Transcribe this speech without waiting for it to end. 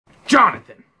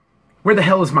Jonathan, where the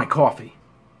hell is my coffee?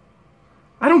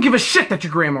 I don't give a shit that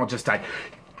your grandma just died.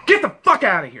 Get the fuck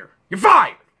out of here. You're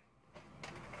fired.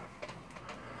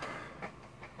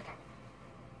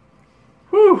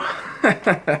 Whew.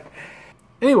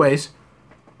 Anyways,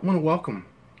 I want to welcome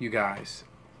you guys.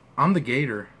 I'm the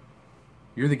Gator.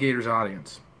 You're the Gator's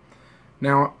audience.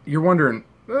 Now, you're wondering,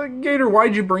 Gator,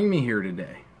 why'd you bring me here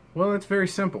today? Well, it's very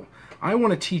simple. I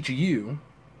want to teach you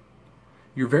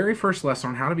your very first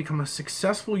lesson on how to become a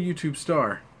successful YouTube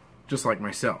star, just like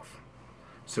myself.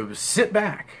 So sit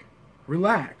back,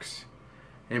 relax,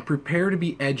 and prepare to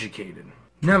be educated.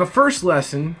 Now, the first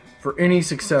lesson for any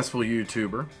successful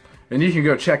YouTuber, and you can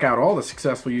go check out all the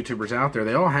successful YouTubers out there,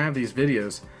 they all have these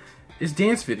videos, is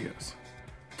dance videos.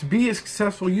 To be a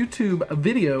successful YouTube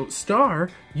video star,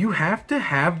 you have to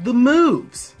have the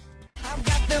moves. I've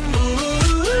got the moves.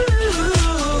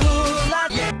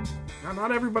 Now,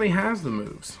 not everybody has the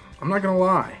moves. I'm not gonna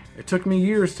lie. It took me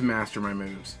years to master my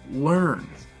moves. Learn.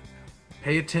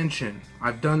 Pay attention.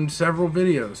 I've done several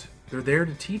videos. They're there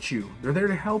to teach you. They're there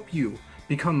to help you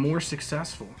become more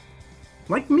successful.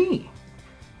 Like me.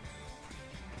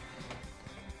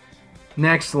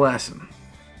 Next lesson.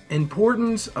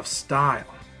 Importance of style.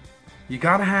 You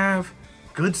gotta have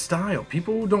good style.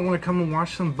 People don't want to come and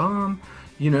watch some bum,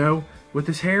 you know, with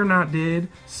his hair not did,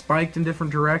 spiked in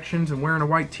different directions, and wearing a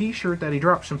white t-shirt that he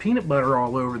dropped some peanut butter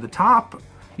all over the top,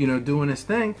 you know, doing his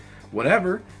thing.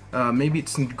 Whatever. Maybe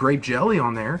it's some grape jelly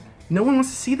on there. No one wants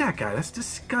to see that guy. That's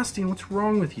disgusting. What's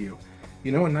wrong with you?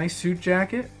 You know, a nice suit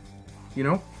jacket. You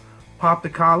know, pop the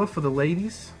collar for the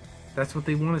ladies. That's what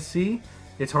they want to see.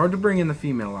 It's hard to bring in the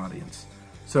female audience.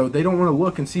 So they don't want to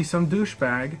look and see some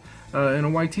douchebag in a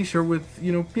white t-shirt with,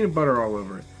 you know, peanut butter all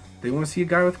over it. They want to see a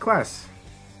guy with class.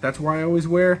 That's why I always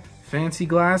wear fancy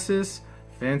glasses,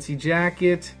 fancy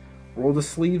jacket, roll the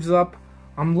sleeves up.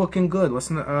 I'm looking good.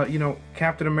 Listen to, you know,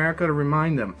 Captain America to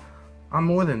remind them, I'm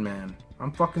more than man.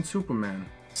 I'm fucking Superman.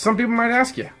 Some people might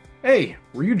ask you, hey,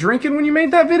 were you drinking when you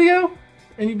made that video?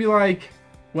 And you'd be like,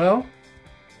 well,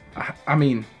 I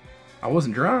mean, I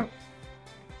wasn't drunk.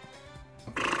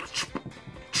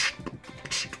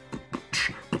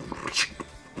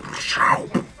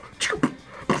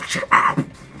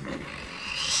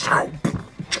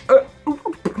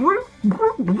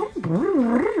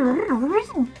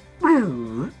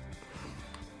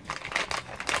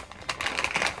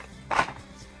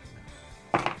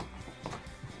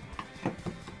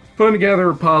 Putting together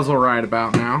a puzzle right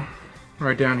about now.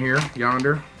 Right down here,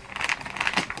 yonder.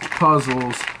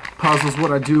 Puzzles. Puzzles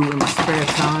what I do in my spare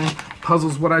time.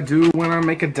 Puzzles what I do when I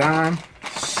make a dime.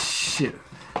 Shit.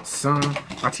 Son,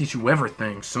 I teach you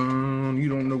everything, son. You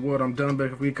don't know what I'm done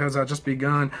because I just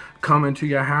begun coming to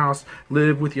your house,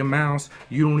 live with your mouse.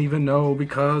 You don't even know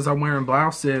because I'm wearing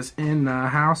blouses in the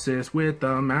houses with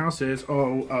the mouses.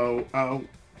 Oh, oh, oh.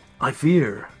 I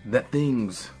fear that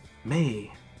things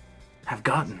may have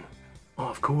gotten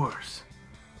off course.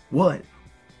 What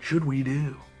should we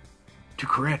do to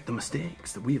correct the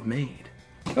mistakes that we have made?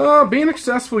 Being a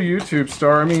successful YouTube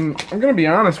star, I mean, I'm gonna be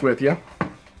honest with you.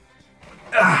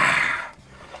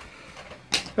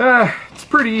 It's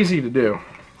pretty easy to do.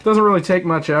 It doesn't really take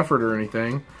much effort or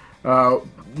anything.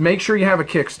 Make sure you have a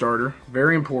Kickstarter.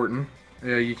 Very important.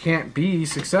 You can't be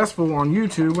successful on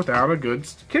YouTube without a good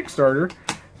Kickstarter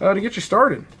to get you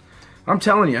started. I'm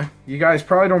telling you, you guys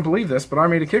probably don't believe this, but I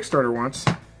made a Kickstarter once.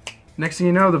 Next thing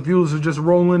you know, the views are just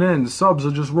rolling in, the subs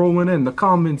are just rolling in, the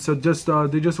comments are just they're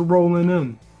just rolling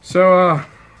in. So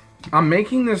I'm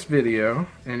making this video,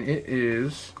 and it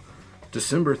is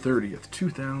December 30th,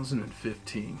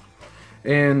 2015,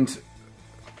 and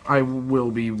I will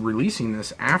be releasing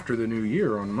this after the new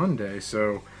year on Monday,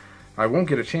 so I won't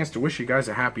get a chance to wish you guys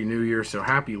a happy new year. So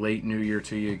happy late new year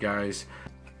to you guys.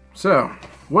 So,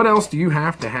 what else do you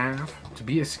have to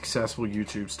be a successful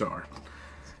YouTube star?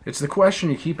 It's the question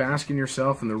you keep asking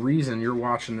yourself and the reason you're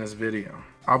watching this video.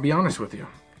 I'll be honest with you.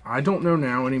 I don't know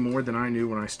now any more than I knew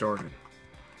when I started.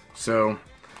 So,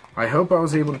 I hope I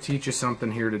was able to teach you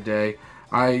something here today.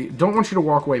 I don't want you to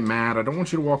walk away mad. I don't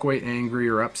want you to walk away angry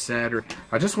or upset.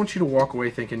 I just want you to walk away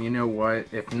thinking, you know what?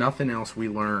 If nothing else, we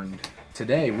learned.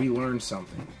 Today, we learned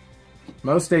something.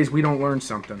 Most days, we don't learn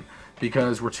something,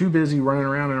 because we're too busy running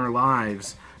around in our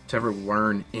lives to ever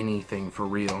learn anything for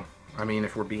real. I mean,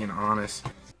 if we're being honest.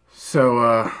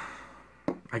 So,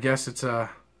 I guess it's a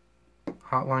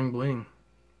Hotline Bling.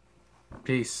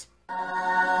 Peace.